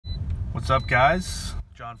What's up, guys?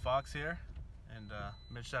 John Fox here, and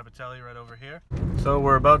Mitch Sabatelli right over here. So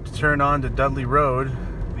we're about to turn on to Dudley Road,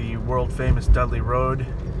 the world famous Dudley Road,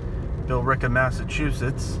 Billerica,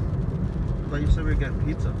 Massachusetts. I thought you said we were getting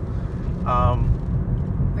pizza.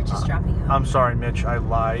 We're just dropping it. I'm sorry, Mitch, I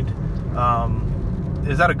lied.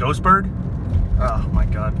 Is that a ghost bird? Oh my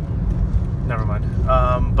god. Never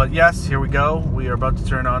mind. But yes, here we go. We are about to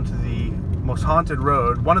turn on to the most haunted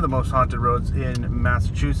road, one of the most haunted roads in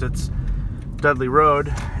Massachusetts, Dudley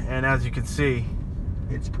Road, and as you can see,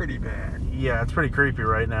 It's pretty bad. yeah, it's pretty creepy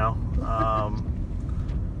right now.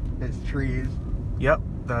 There's trees. Yep,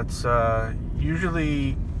 that's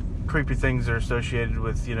usually creepy things are associated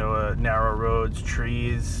with, you know, narrow roads,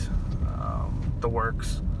 trees, the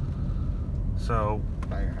works. So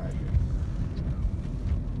Fire hydrant.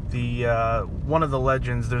 the one of the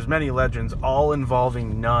legends, there's many legends all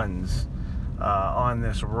involving nuns on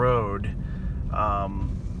this road.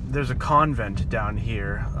 There's a convent down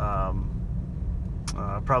here,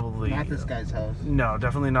 probably Not this guy's house. no,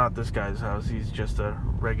 definitely not this guy's house. He's just a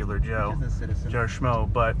regular Joe, He's a citizen. Joe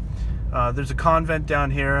Schmo. But there's a convent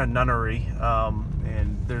down here, a nunnery,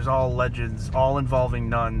 and there's all legends, all involving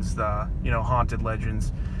nuns. The haunted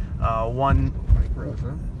legends.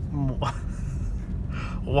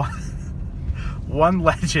 One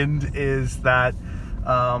legend is that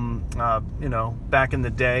back in the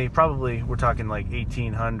day, probably we're talking like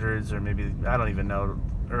 1800s or maybe, I don't even know,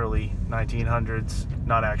 early 1900s,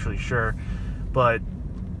 not actually sure, but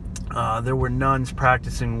there were nuns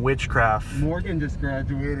practicing witchcraft. Morgan just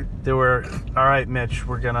graduated. There were, all right, Mitch,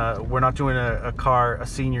 we're not doing a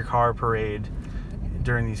senior car parade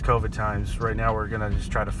during these COVID times. Right now we're gonna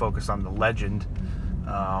just try to focus on the legend.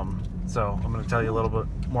 So I'm gonna tell you a little bit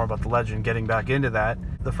more about the legend. Getting back into that,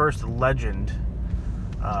 the first legend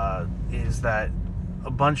is that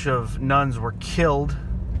a bunch of nuns were killed.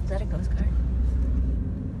 Is that a ghost card?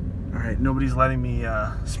 All right, nobody's letting me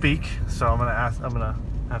speak, so I'm gonna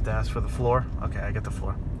have to ask for the floor. Okay, I get the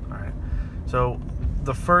floor. All right. So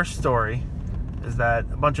the first story is that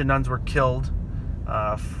a bunch of nuns were killed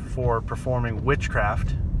for performing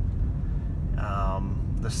witchcraft.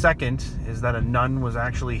 The second is that a nun was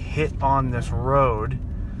actually hit on this road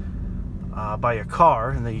by a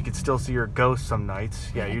car, and that you could still see her ghost some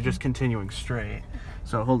nights. Yeah, you're just continuing straight.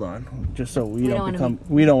 So hold on, just so we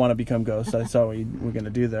don't want to become ghosts. That's all we're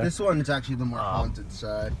gonna do there. This one is actually the more haunted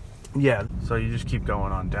side. Yeah, so you just keep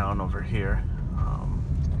going on down over here.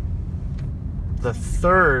 The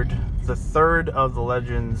third of the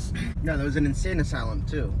legends. Yeah, there was an insane asylum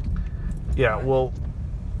too. Yeah, well,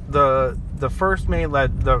 the first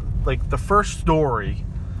the first story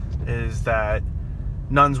is that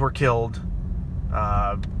nuns were killed,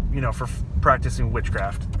 for practicing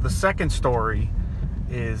witchcraft. The second story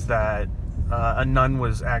is that a nun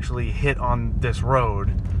was actually hit on this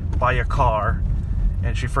road by a car,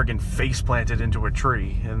 and she friggin' face planted into a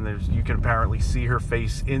tree, and you can apparently see her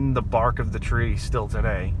face in the bark of the tree still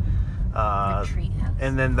today. Retreat house?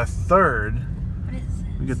 And then the third, What is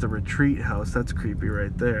this? we get the retreat house. That's creepy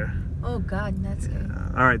right there. Oh god, that's good.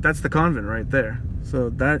 All right, that's the convent right there. So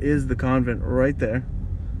that is the convent right there.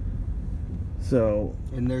 So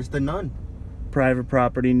And there's the nun. private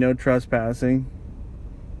property, no trespassing.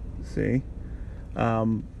 See,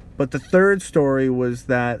 but the third story was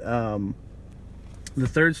that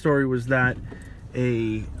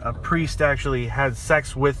a priest actually had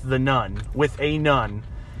sex with a nun,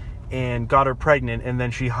 and got her pregnant, and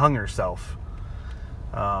then she hung herself.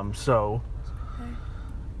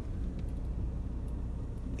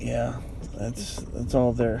 Yeah, that's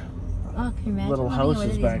all there. Oh, can you imagine Little living in one of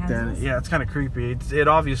houses these back then. houses? Yeah, it's kind of creepy. It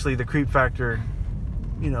obviously, the creep factor,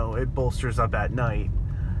 it bolsters up at night.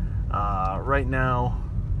 Right now,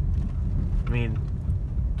 I mean,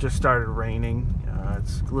 just started raining.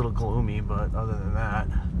 It's a little gloomy, but other than that,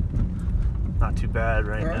 not too bad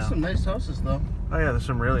right now. There are some nice houses though. Oh yeah, there's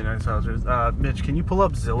some really nice houses. Mitch, can you pull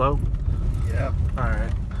up Zillow? Yeah. All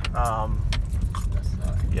right.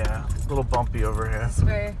 Yeah, a little bumpy over here. This is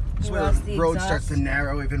where This he is where lost the the road exhaust. starts to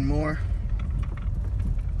narrow even more.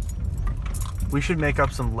 We should make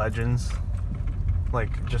up some legends,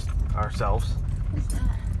 like just ourselves. What's that?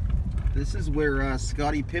 This is where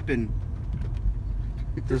Scottie Pippen.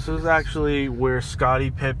 This is actually where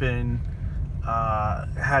Scottie Pippen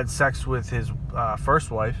had sex with his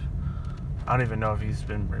first wife. I don't even know if he's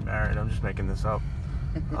been remarried. I'm just making this up.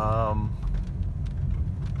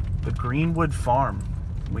 The Greenwood Farm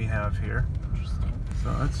we have here. Interesting.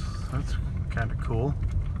 So that's kind of cool.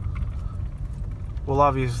 Well,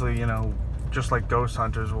 obviously, just like Ghost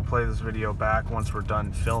Hunters, we'll play this video back once we're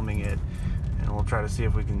done filming it, and we'll try to see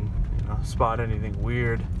if we can spot anything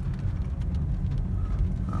weird.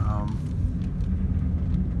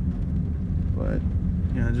 But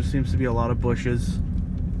yeah, it just seems to be a lot of bushes.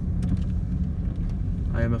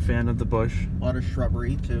 I am a fan of the bush. A lot of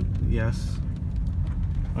shrubbery too. Yes.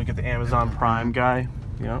 Look at the Amazon Prime guy.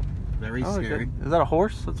 Yep. Very scary. Is that a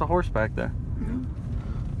horse? That's a horse back there.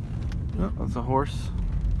 Mm-hmm. Oh, that's a horse.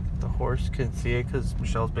 The horse can see it because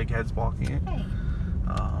Michelle's big head's blocking it. Hey.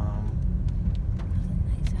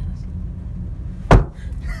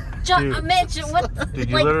 Dude, Mitch, what? Dude,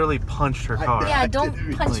 you literally punched her car. Yeah,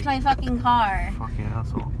 don't punch my fucking car. Fucking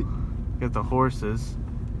asshole. Get the horses.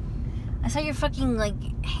 I saw your fucking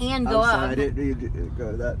hand I'm go sorry, up. I didn't need to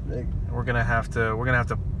go that thing. We're gonna have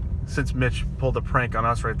to. Since Mitch pulled a prank on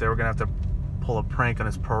us right there, we're gonna have to pull a prank on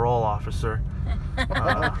his parole officer.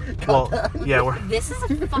 This is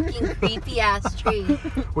a fucking creepy ass tree.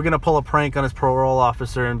 We're gonna pull a prank on his parole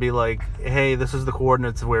officer and be like, "Hey, this is the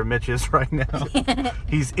coordinates of where Mitch is right now.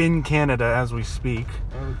 He's in Canada as we speak."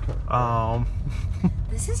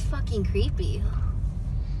 This is fucking creepy.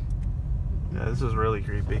 Yeah, this is really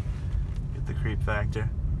creepy. Get the creep factor.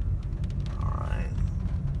 All right.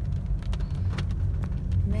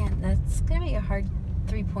 Man, that's gonna be a hard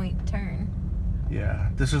 3-point turn. Yeah,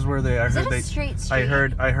 this is where they. I heard they. Straight street? I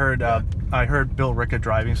heard Billerica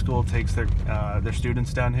driving school takes their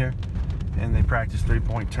students down here, and they practice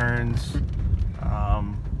 3-point turns.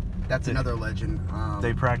 That's another legend.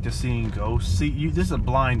 They practice seeing ghosts. See, this is a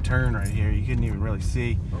blind turn right here. You couldn't even really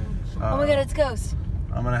see. Oh my god, it's Ghost.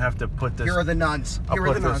 I'm gonna have to put this. Here are the nuns.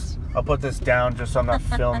 I'll put this down just so I'm not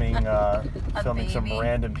filming some baby.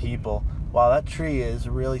 random people. Wow, that tree is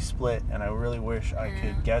really split, and I really wish I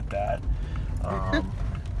could get that. Oh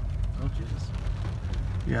Jesus.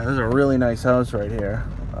 Yeah, there's a really nice house right here.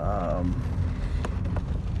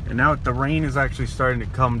 And now the rain is actually starting to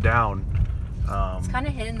come down. It's kind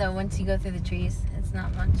of hidden though once you go through the trees. It's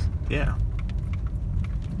not much. Yeah.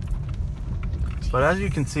 But as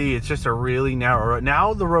you can see, it's just a really narrow road.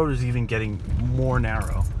 Now the road is even getting more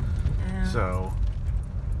narrow. So,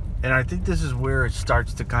 and I think this is where it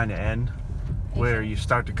starts to kind of end. Where you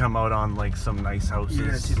start to come out on some nice houses. You're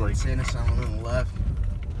gonna see the Santa sign on the left.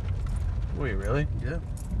 Wait, really? Yeah.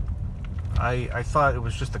 I thought it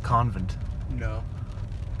was just a convent. No.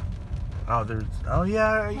 Oh, oh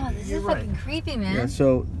yeah. Oh, this you're is right. fucking creepy, man. Yeah,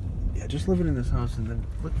 so just living in this house, and then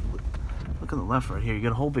look on the left right here. You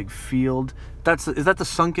got a whole big field. Is that the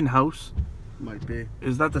sunken house? Might be.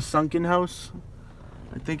 Is that the sunken house?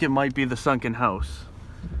 I think it might be the sunken house.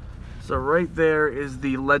 So right there is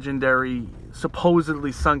the legendary,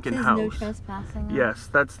 supposedly sunken house. No trespassing. Yes,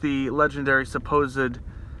 that's the legendary supposed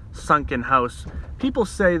sunken house. People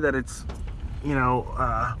say that it's,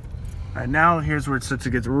 and now here's where it starts to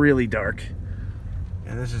get really dark,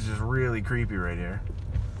 and this is just really creepy right here.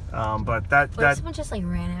 But someone just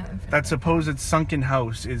ran out. That supposed sunken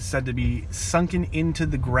house is said to be sunken into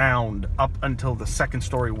the ground up until the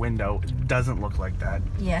second-story window. It doesn't look like that.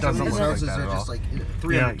 Yeah, doesn't look like that at all. Just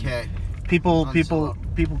 300K.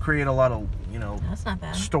 People create a lot of That's not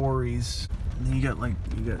bad. stories. And then you got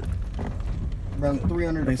around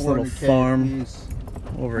 300 nice to 400K little farm piece.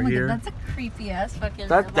 over Oh my here. God, that's a creepy ass fucking.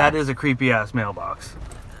 That is a creepy ass mailbox.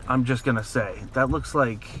 I'm just gonna say that looks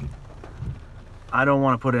like. I don't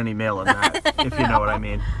want to put any mail in that, if you know what I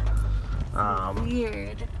mean.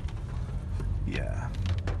 Weird. Yeah.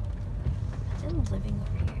 Imagine living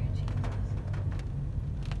over here. Jesus.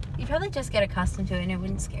 You'd probably just get accustomed to it and it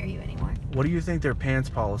wouldn't scare you anymore. What do you think their pants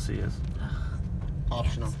policy is?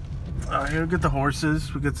 Optional. Here we get the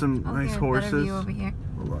horses. We got some nice horses. Better view over here.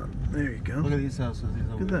 Hold on. There you go. Look at these houses.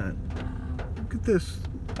 Look at that. Look at this.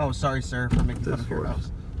 Oh, sorry, sir, for making fun This of your horse.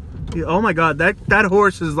 house. Yeah, oh my God, that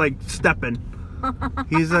horse is stepping.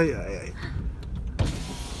 He's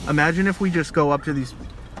imagine if we just go up to these.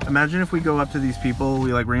 Imagine if we go up to these people,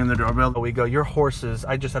 we ring the doorbell, we go, your horses,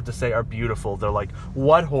 I just have to say, are beautiful. They're like,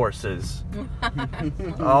 what horses?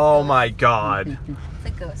 Oh my God. It's a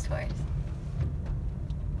ghost horse.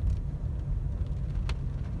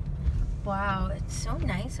 Wow, it's so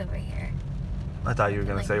nice over here. I thought you were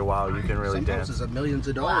gonna say, wow, you can really Some dance. houses have millions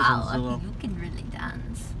of dollars Wow, in Zillow. you can really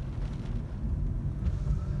dance.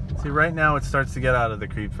 See, right now it starts to get out of the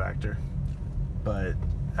creep factor. But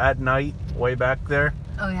at night, way back there,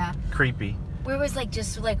 Oh yeah. creepy. Where was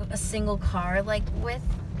just a single car with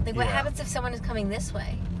what Yeah. happens if someone is coming this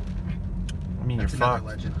way? I mean, That's you're another fucked.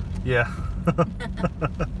 legend. Yeah.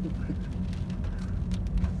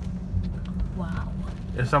 Wow.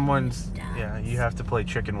 If someone's, Dance. yeah, you have to play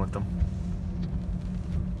chicken with them.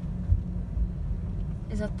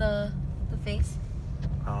 Is that the face?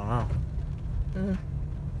 I don't know. Ugh.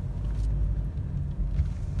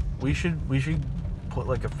 We should put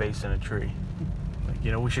a face in a tree.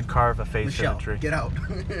 You know, we should carve a face in Michelle, a tree. get out.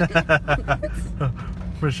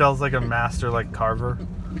 Michelle's like a master, like, carver.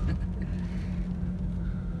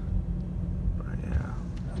 But yeah.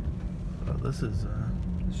 So this is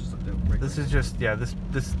It's just like the regular- this is just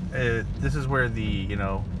this is where the, you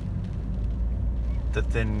know, the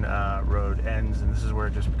thin road ends, and this is where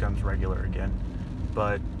it just becomes regular again.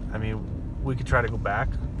 But I mean, we could try to go back.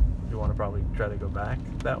 You want to probably try to go back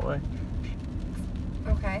that way?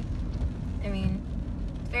 Okay. I mean,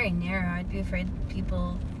 it's very narrow. I'd be afraid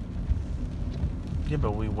people. Yeah,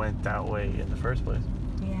 but we went that way in the first place.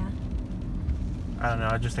 Yeah. I don't know.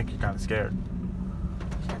 I just think you're kind of scared.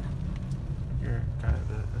 Shut up. You're kind of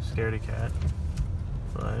a scaredy cat.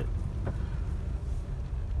 But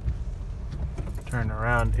turn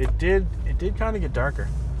around. It did kind of get darker.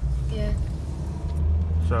 Yeah.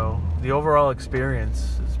 So the overall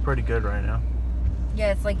experience is pretty good right now.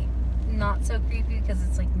 Yeah, it's like not so creepy because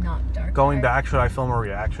it's like not dark. Going back, should I film a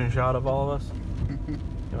reaction shot of all of us?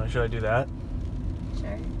 Should I do that?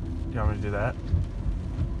 Sure. You want me to do that?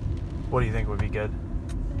 What do you think would be good?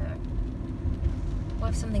 What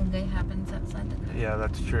if something good happens outside the car? Yeah,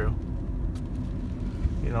 that's true.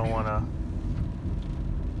 You don't want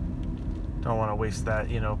to waste that,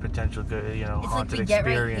 you know, potential good, you know, It's haunted like we get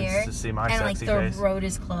right experience here, to see my and like sexy the face. road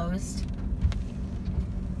is closed.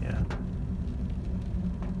 Yeah.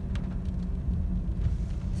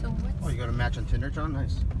 So what's? Oh, you got a match on Tinder, John?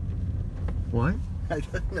 Nice. What?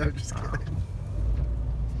 No, just kidding.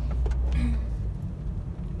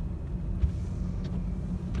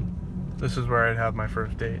 This is where I'd have my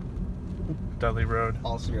first date. Dudley Road.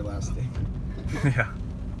 Also your last day. Yeah.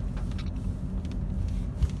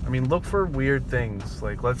 I mean, look for weird things.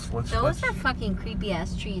 Like, let's. Those are fucking creepy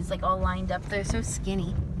ass trees, like all lined up. They're so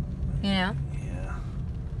skinny. You know? Yeah.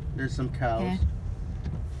 There's some cows. Okay.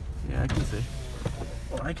 Yeah, I can see.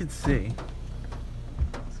 Well, I can see.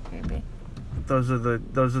 It's creepy. Those are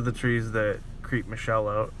the trees that creep Michelle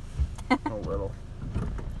out a little.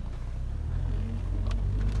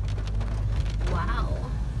 Wow.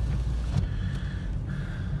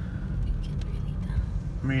 You can really tell.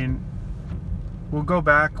 I mean, we'll go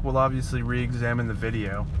back. We'll obviously re-examine the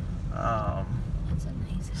video. That's a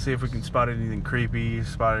nice. See if we can spot anything creepy,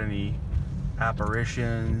 spot any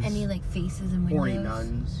apparitions. Any like faces and windows. Horny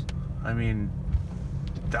nuns. I mean,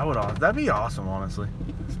 that'd be awesome, honestly.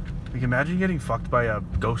 Like, imagine getting fucked by a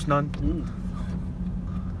ghost nun. Mm.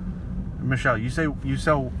 Michelle, you say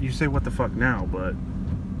what the fuck now, but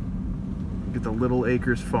get the Little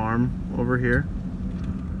Acres farm over here.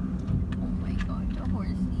 Oh my god, the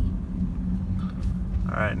horsey.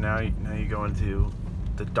 All right, now you go into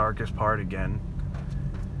the darkest part again,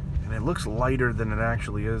 and it looks lighter than it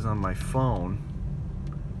actually is on my phone.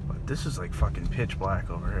 But this is like fucking pitch black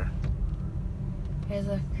over here. Here's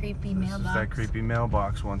a creepy This mailbox. is that creepy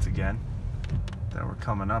mailbox once again that we're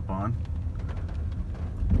coming up on.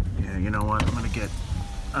 Yeah, you know what?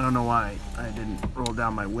 I don't know why I didn't roll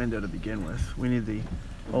down my window to begin with. We need the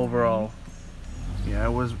overall. Yeah,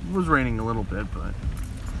 it was raining a little bit, but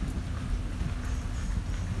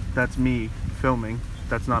that's me filming.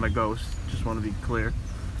 That's not a ghost. Just want to be clear.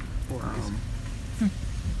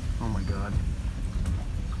 Oh my god.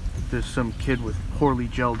 There's some kid with poorly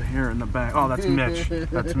gelled hair in the back. Oh, that's Mitch.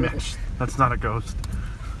 That's Mitch. That's not a ghost.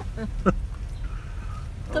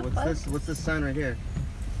 What's this sign right here?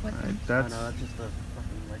 What Alright, the- that's that's just a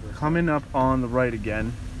fucking regular coming up on the right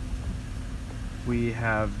again. We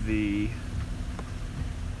have the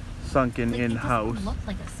sunken like, in it house. doesn't look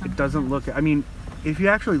like a sunken It doesn't house. look. I mean, if you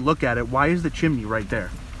actually look at it, why is the chimney right there?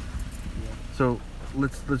 Yeah. So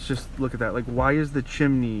let's just look at that. Like, why is the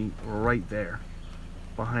chimney right there,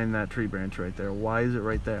 behind that tree branch right there? Why is it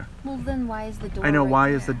right there? Well, then why is the door? I know right why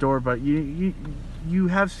there? is the door, but you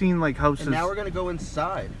have seen like houses. And now we're gonna go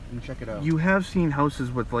inside and check it out. You have seen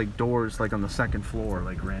houses with like doors like on the second floor,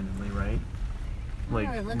 like randomly, right? Like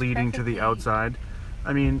No, it looks leading to the perfectly- outside.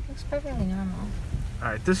 I mean, Looks perfectly normal. all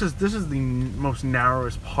right, this is the most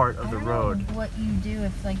narrowest part of I the don't road. know what you do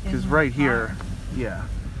if like there's Because no right car. here, yeah.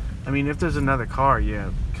 I mean, if there's another car, yeah,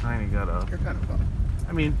 kind of gotta. You're kind of fun.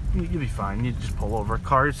 I mean, you'll be fine. You just pull over.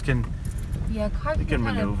 Cars can, Yeah, cars They can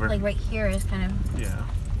kind maneuver. of like right here is kind of yeah.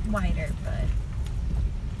 wider, but.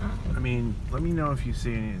 I mean, let me know if you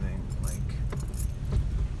see anything. Like,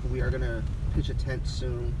 We are gonna pitch a tent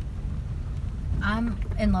soon. I'm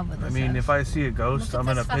in love with this. I mean, house. if I see a ghost, Look at I'm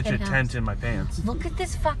gonna this pitch a fucking tent house. in my pants. Look at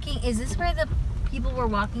this fucking. Is this where the people were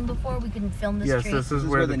walking before? We couldn't film this Yes, tree. this is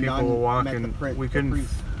where the people nun were met the walking. pri- We the couldn't.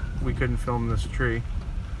 priest. We couldn't film this tree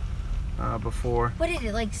before. What did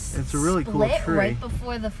it like? It's a really cool split tree. right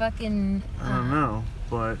before the fucking. I don't know,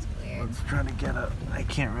 but It's weird. let's try to get a. I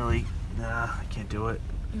can't really Nah, I can't do it.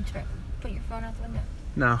 You try. Put your phone out the window.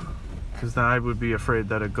 No, because then I would be afraid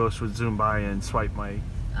that a ghost would zoom by and swipe my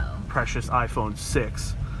precious iPhone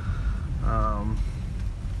 6.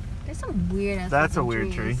 There's some weird ass. That's a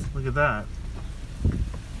weird tree. Look at that.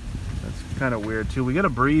 That's kind of weird too. We got a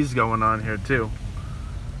breeze going on here too.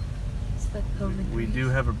 It's the COVID We breeze. do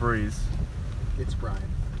have a breeze. It's Brian.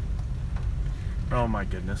 Oh my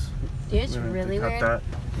goodness. Dude, it's We're gonna have to really cut weird. that.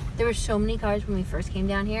 There were so many cars when we first came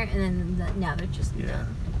down here, and then now they're just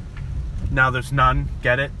none. Now there's none.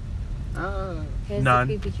 Get it? Here's None.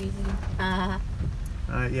 the creepy trees again.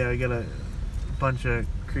 Yeah, I got a bunch of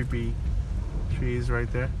creepy trees right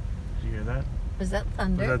there. Did you hear that? Was that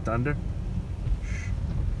thunder? Was that thunder?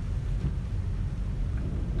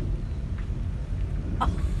 Oh.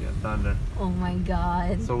 Yeah, thunder. Oh my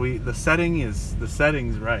god. So the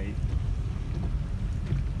setting's right.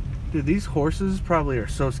 Dude, these horses probably are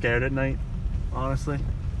so scared at night, honestly.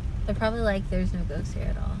 They're probably like, there's no ghosts here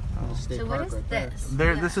at all. There's a state So what park is right there.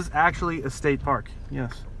 this? This is actually a state park.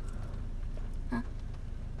 Yes. Huh.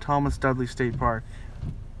 Thomas Dudley State Park.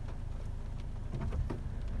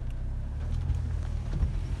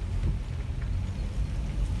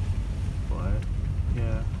 But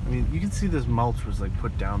yeah, I mean, you can see this mulch was like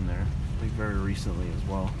put down there like very recently as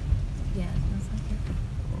well. Yeah, it smells like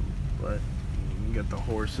it. But you got the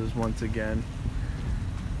horses once again.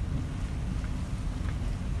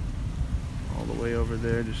 All the way over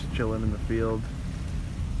there, just chilling in the field.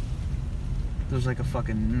 There's like a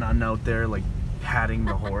fucking nun out there, like patting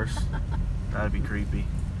the horse. That'd be creepy.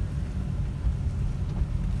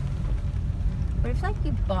 What if like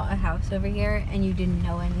you bought a house over here and you didn't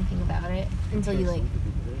know anything about it until you like,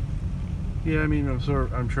 Yeah, I mean, I'm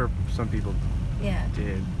sure some people yeah.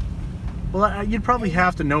 did. Well, you'd probably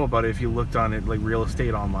have to know about it if you looked on it, like real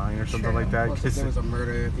estate online or something True. like that. Plus, if 'cause there was a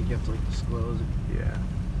murder, I think you have to like disclose it. yeah.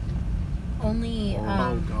 Only,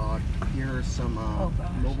 Oh god, here are some oh, gosh.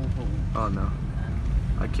 mobile homes. Oh no,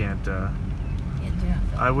 I can't. yeah, do not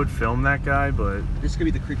film. I would film that guy, but This could be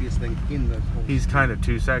the creepiest thing in the whole. he's kind of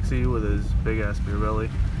too sexy with his big ass beer belly.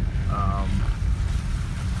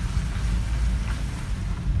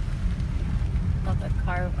 Not the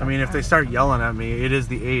car. I mean, if they start yelling at me, it is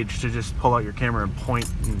the age to just pull out your camera and point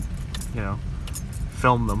and, you know,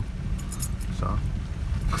 film them. So,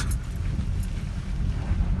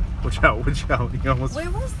 watch out, watch out. You almost, Where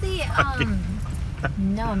was the,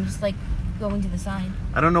 no, I'm just like going to the sign.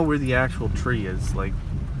 I don't know where the actual tree is, like,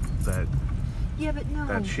 that Yeah, but no.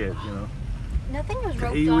 that shit, you know. Nothing was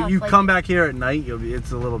roped You off. like, come back here at night,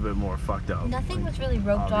 it's a little bit more fucked up. Nothing like, was really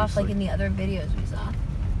roped off like obviously. in the other videos we saw.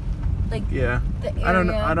 Like, Yeah. the area.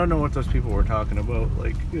 I don't know what those people were talking about,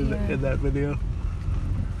 like in Yeah. that video.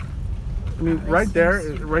 I mean, This right there,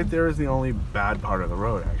 seems right there is the only bad part of the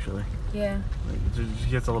road, actually. Yeah. Like, it just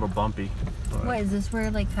gets a little bumpy. But What, is this where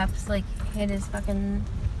like Peps like hit his fucking,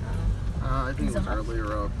 I think it was Somehow.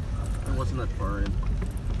 earlier up. It wasn't that far in.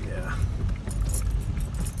 yeah.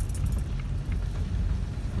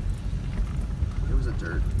 It was a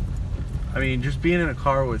dirt. I mean, just being in a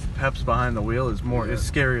car with Peps behind the wheel is is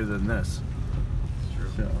scarier than this. It's true.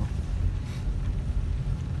 So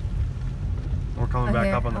we're coming Oh, back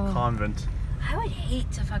here. up on the Oh. convent. I would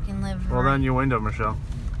hate to fucking live Roll right. down your window, Michelle.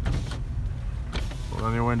 Roll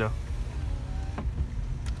down your window.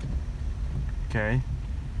 Okay.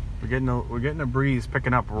 We're getting a breeze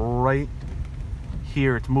picking up right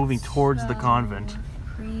here. It's moving towards the So convent.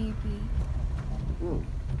 Creepy. Ooh.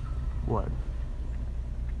 What?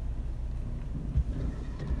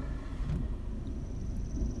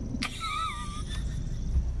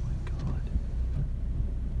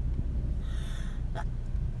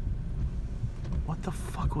 What the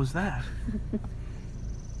fuck was that?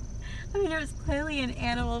 I mean, it was clearly an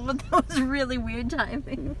animal, but that was really weird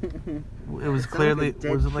timing. It was clearly,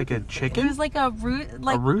 was it like a chicken? It was like a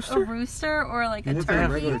rooster? a rooster or like a You think they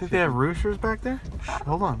have, turkey. you think they have roosters back there? Shh,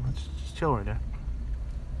 hold on, let's just chill right there.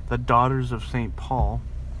 The Daughters of St. Paul.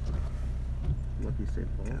 Lucky St.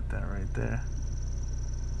 Paul. Got that right there.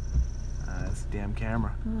 That's a damn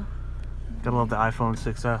camera. Ugh. Gotta love the iPhone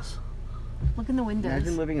 6S. Look in the windows.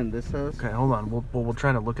 Imagine living in this house. Okay, hold on. We'll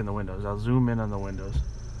try to look in the windows. I'll zoom in on the windows.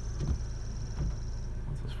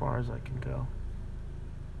 That's as far as I can go.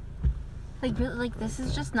 Like, really, like this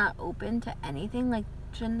is just not open to anything. Like,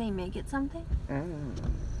 shouldn't they make it something?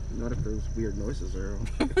 Not if there's weird noises around.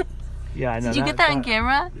 Yeah, I know. Did you get that on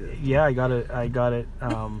camera? Yeah, I got it. I got it.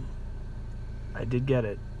 I did get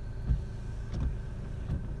it.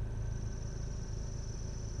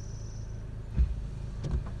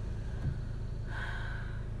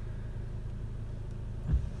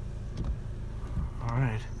 All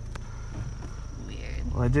right.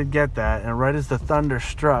 Weird. Well, did get that, and right as the thunder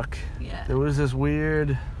struck, Yeah. there was this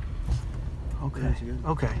weird. Okay. That's good.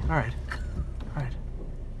 Okay. All right. All right.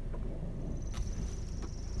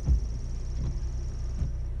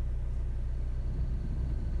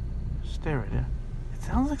 Stay right there. It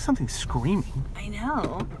sounds like something screaming. I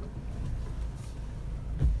know.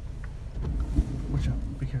 Watch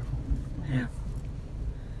out. Be careful. Yeah.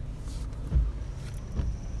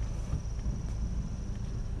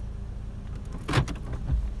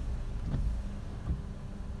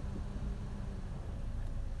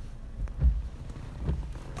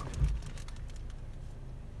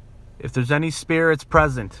 If there's any spirits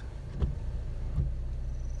present,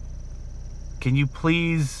 can you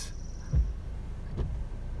please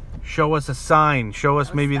show us a sign? Show us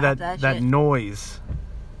Oh, maybe stop that that shit. noise.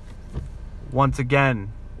 Once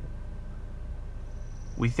again,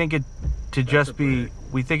 we think it to just be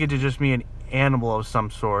an animal of some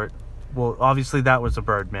sort. Well, obviously that was a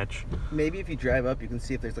bird, Mitch. Maybe if you drive up, you can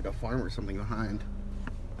see if there's like a farm or something behind.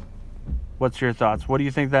 What's your thoughts? What do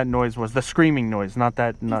you think that noise was? The screaming noise, not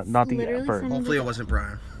the literally bird. sounded- Hopefully it wasn't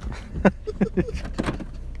Brian.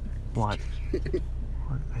 What?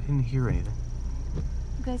 What? I didn't hear anything.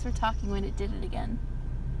 You guys were talking when it did it again.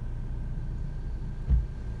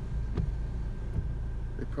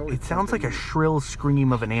 They probably It sounds like a fucking- shrill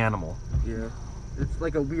scream of an animal. Yeah. It's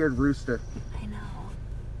like a weird rooster. I know.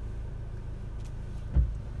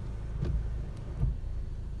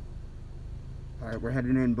 Alright, we're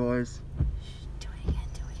heading in, boys. Do it again.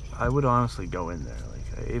 Do it again. I would honestly go in there,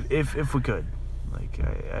 like if we could, like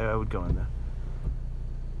I would go in there.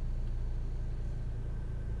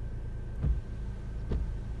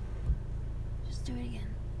 Just do it again.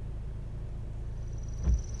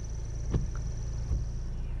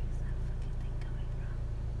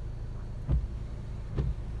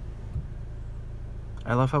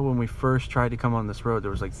 I love how when we first tried to come on this road,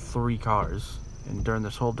 there was like 3 cars, and during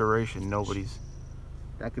this whole duration, nobody's.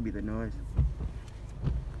 That could be the noise.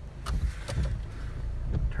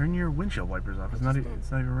 Turn your windshield wipers off. It's not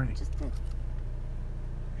even ready. Just did.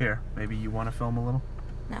 Here, maybe you want to film a little.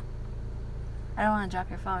 I don't want to drop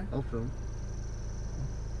your phone. I'll film.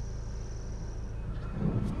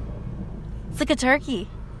 It's like a turkey.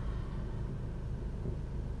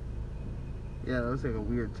 Yeah, that looks like a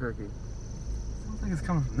weird turkey. Sounds like it's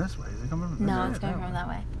coming from this way. Is it coming from? No, Yeah, it's coming from that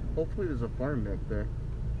way. Hopefully there's a farm back there.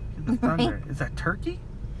 The thunder. Is that turkey?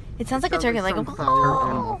 It sounds like a sounds turkey, like like some a foul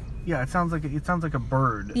animal. Yeah, it sounds like a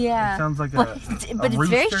bird. Yeah, It sounds like but a it's a very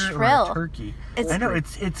rooster or shrill. a turkey. It's- I know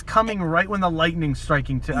it's coming right when the lightning's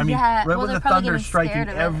striking. I mean, Yeah, right well, when they're the probably thunder's getting striking scared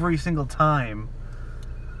of it. every single time.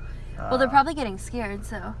 Well, they're probably getting scared,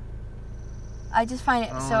 so. I just find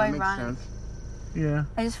it Oh, so that makes ironic. sense. Yeah.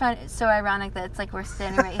 I just find it so ironic that it's like we're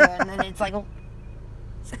standing right here and then it's like.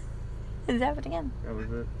 It's happening again. That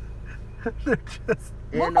was it. They're just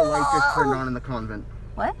And the light just turned on in the convent.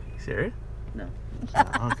 What? serious. No.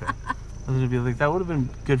 Oh, okay. I was gonna be like, that would have been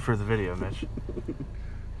good for the video, Mitch.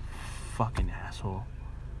 Fucking asshole.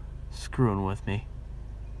 Screwing with me.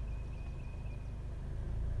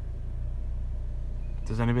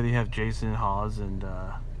 Does anybody have Jason Hawes and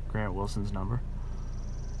Grant Wilson's number?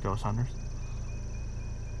 Ghost Hunters?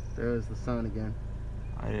 There's the sun again.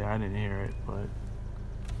 I didn't hear it, but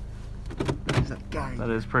There's that guy. that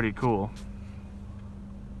is pretty cool.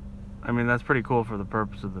 I mean, that's pretty cool for the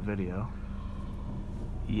purpose of the video.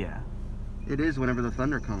 Yeah. It is whenever the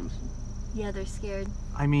thunder comes. Yeah, they're scared.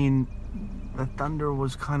 I mean, the thunder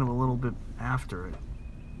was kind of a little bit after it.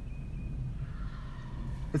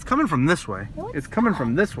 It's coming from this way. What's It's coming that?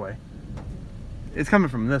 from this way. It's coming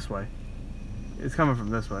from this way. It's coming from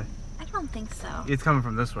this way. I don't think so. It's coming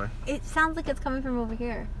from this way. It sounds like it's coming from over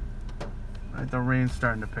here. All right, the rain's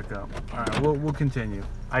starting to pick up. All right, we'll continue.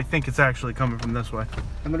 I think it's actually coming from this way.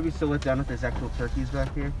 I'm gonna be so let down if there's actual turkeys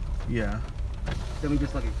back here. Yeah. Then we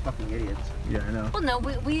just look like fucking idiots. Yeah, I know. Well, no,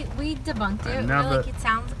 we debunked it. And We're now like, the- it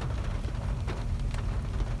sounds.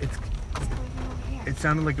 It's It's coming from over here. it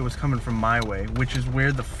sounded like it was coming from my way, which is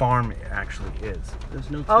where the farm actually is.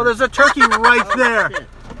 There's no. Oh, there's a turkey right there. Shit.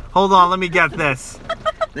 Hold on, let me get this.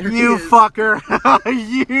 There he You is. fucker.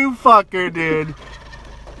 You fucker, dude.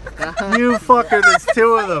 You fucker, there's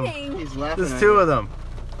 2 of them. Fighting. He's laughing. There's at 2 me. of them.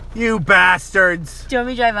 You bastards. Do you want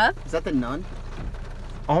me to drive up? Is that the nun?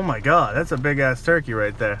 Oh my god, that's a big ass turkey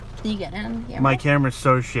right there. Can you get in here? My camera's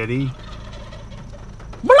so shitty.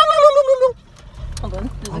 Hold on.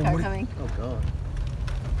 There's a Oh, car what- coming. Oh god.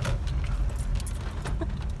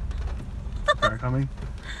 Car coming.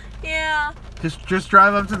 Yeah. Just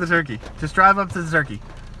drive up to the turkey. Just drive up to the turkey.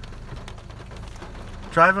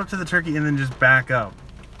 Drive up to the turkey and then just back up.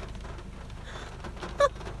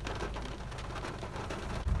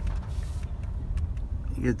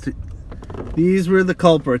 These were the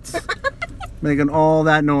culprits. Making all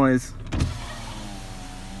that noise.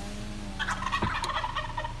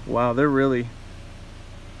 Wow, they're really...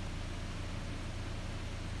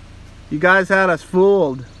 You guys had us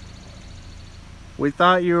fooled. We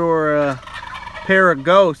thought you were a pair of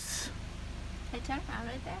ghosts. I turn around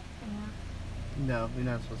right there? No, you're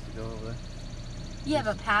not supposed to go over there. Yeah,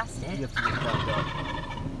 but past it. You have to get back up.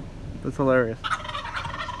 That's hilarious.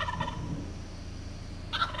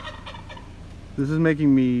 This is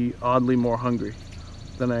making me oddly more hungry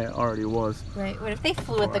than I already was. Right. What if they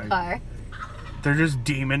flew at the car? They're just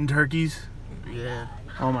demon turkeys. Yeah.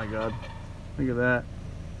 Oh my god. Look at that.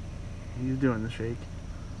 He's doing the shake.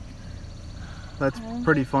 That's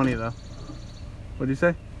pretty funny though. What do you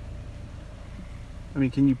say? I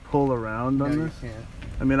mean, can you pull around on this? You can't.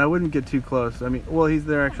 I mean, I wouldn't get too close. I mean, well,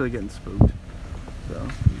 they're actually getting spooked. So,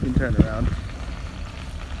 you can turn around.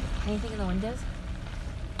 Anything in the windows?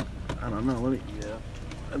 I don't know. Let me. Yeah.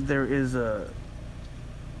 There is a.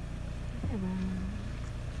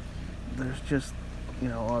 There's just, you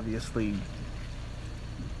know, obviously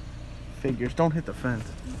figures. Don't hit the fence.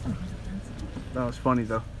 That was funny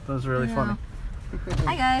though. That was really funny.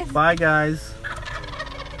 Hi guys. Bye guys.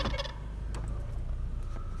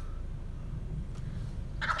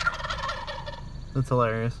 That's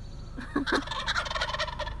hilarious.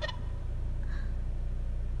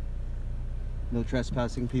 No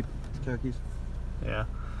trespassing, people. Turkeys. Yeah.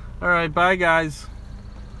 All right. Bye guys.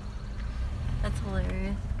 That's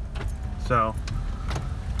hilarious. So,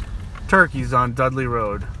 turkeys on Dudley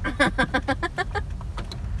Road.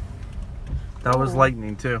 That was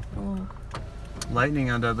lightning too. Oh.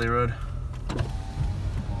 Lightning on Dudley Road.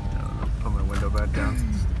 Put my window back down.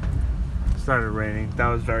 It started raining. That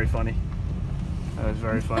was very funny. That was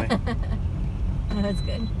very funny. That's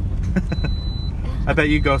good. I bet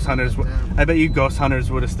you ghost hunters. I bet you ghost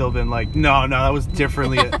hunters would have still been like, no, that was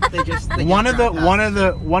differently. One of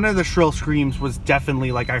the shrill screams was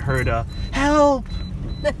definitely like I heard a help,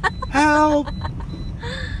 help.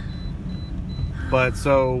 But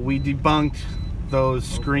so we debunked those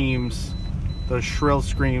screams, those shrill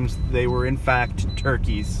screams. They were in fact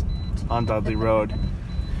turkeys on Dudley Road.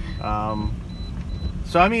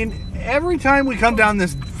 So I mean, every time we come down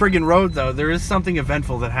this friggin' road, though, there is something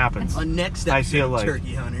eventful that happens. On next episode of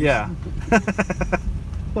Turkey Hunters. Yeah.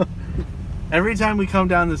 every time we come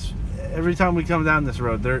down this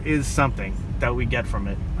road, there is something that we get from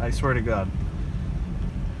it. I swear to God.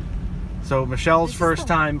 So Michelle's first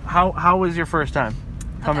time. How was your first time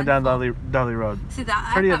coming down Dudley Road? See, that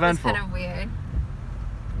pretty I thought eventful. was kind of weird.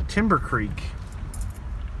 Timber Creek.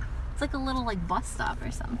 It's like a little like bus stop or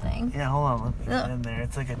something. Yeah, hold on. Let me get in there.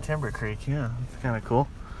 It's like a Timber Creek. Yeah, it's kind of cool.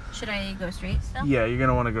 Should I go straight still? Yeah, you're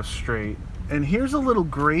gonna want to go straight. And here's a little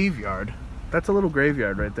graveyard. That's a little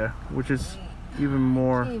graveyard right there, which is even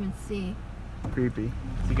more I can't even see. creepy.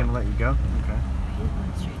 Is he gonna let you go? Okay.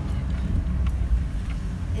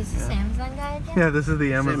 Is this Amazon guy again? Yeah, this is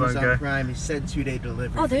the Amazon guy. Prime. He said 2-day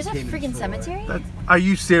delivery. Oh, there's a freaking cemetery? Are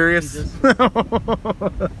you serious? Let's see.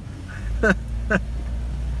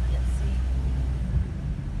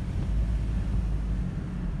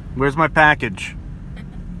 Where's my package?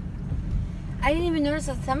 I didn't even notice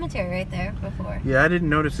a cemetery right there before. Yeah, I didn't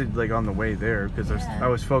notice it like on the way there because Yeah. I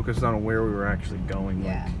was focused on where we were actually going.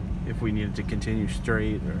 Yeah. Like if we needed to continue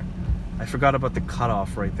straight, or I forgot about the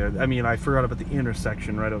cutoff right there. I mean, I forgot about the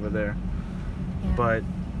intersection right over there. Yeah. But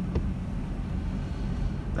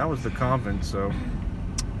that was the convent, so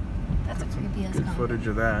That's a creepy ass good comment. footage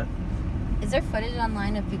of that. Is there footage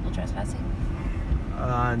online of people trespassing?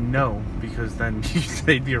 No, because then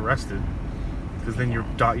they'd be arrested. Because then you're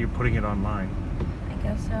putting it online. I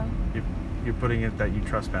guess so. You're putting it that you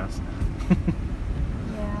trespassed.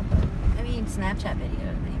 Yeah, but I mean Snapchat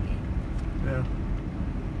videos maybe. Yeah.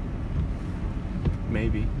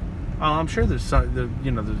 Maybe. Oh, I'm sure there's some. There's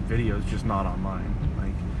videos just not online.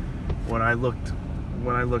 Like when I looked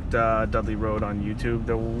Dudley Road on YouTube,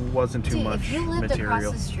 there wasn't too much if you lived material.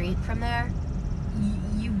 across the street from there,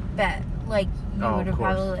 you bet like you Oh, would of have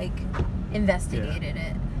course. probably like investigated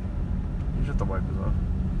it. You just have to wipe this off.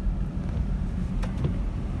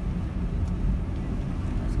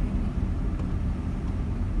 That's creepy.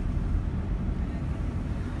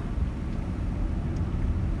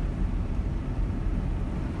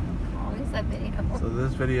 How long is that video? So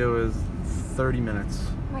this video is 30 minutes.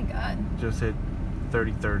 Oh my god. Just hit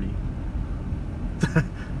 30.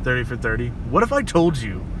 30 for 30. What if I told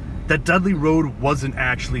you that Dudley Road wasn't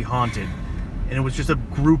actually haunted and it was just a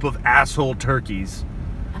group of asshole turkeys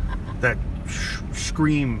that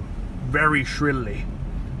scream very shrilly,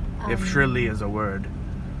 if shrilly is a word.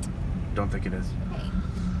 Don't think it is. Okay.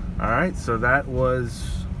 All right, so that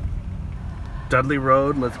was Dudley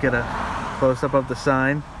Road. Let's get a close-up of the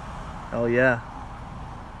sign. Oh, yeah.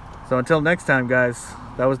 So until next time, guys,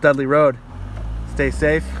 that was Dudley Road. Stay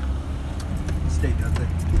safe. Stay Dudley.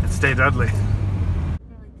 And stay Dudley.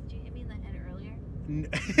 Did you hit me in the head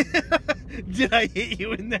earlier? Did I hit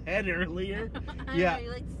you in the head earlier? I Yeah. don't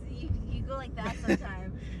know, you go like that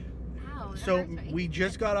sometimes. Ow, that So hurts, right? we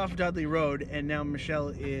just got off Dudley Road, and now Michelle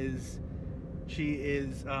is,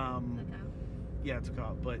 yeah, it's a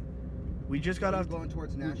cop, but we just got off. Going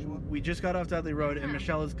towards Nashua. We just got off Dudley Road, and Uh-huh.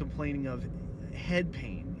 Michelle is complaining of head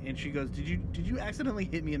pain, and she goes, "Did you accidentally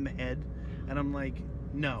hit me in the head?" And I'm like,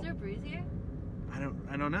 "No, Is there a bruise here? I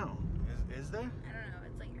don't know. Is there? I don't know.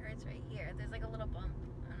 It's like hurts right here. There's like a little bump.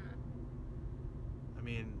 I don't know. I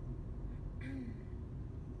mean,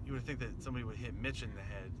 you would think that somebody would hit Mitch in the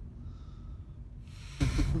head,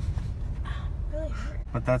 Really hurt.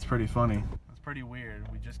 but that's pretty funny. That's pretty weird.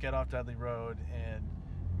 We just get off Dudley Road, and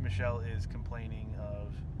Michelle is complaining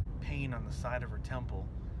of pain on the side of her temple.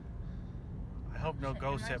 I hope no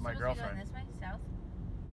ghosts hit my girlfriend. This way, south.